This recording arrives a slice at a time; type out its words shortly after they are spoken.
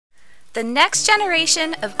The next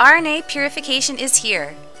generation of RNA purification is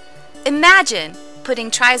here. Imagine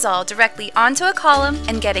putting TRIzol directly onto a column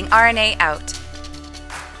and getting RNA out.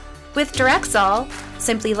 With Direct-zol,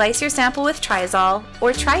 simply lyse your sample with TRIzol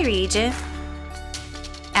or Reagent,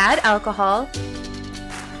 add alcohol,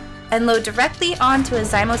 and load directly onto a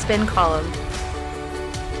Zymo spin column.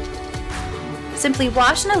 Simply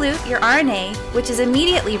wash and elute your RNA, which is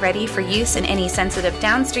immediately ready for use in any sensitive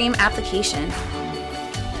downstream application.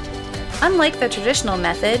 Unlike the traditional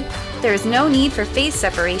method, there is no need for phase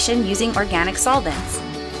separation using organic solvents.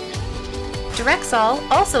 Direct-zol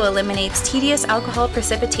also eliminates tedious alcohol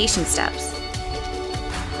precipitation steps.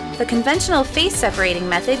 The conventional phase separating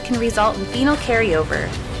method can result in phenol carryover,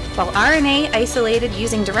 while RNA isolated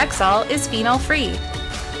using Direct-zol is phenol-free.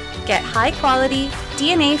 Get high-quality,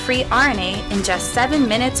 DNA-free RNA in just 7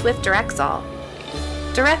 minutes with Direct-zol.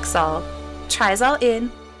 Direct-zol, TRIzol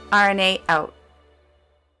in, RNA out.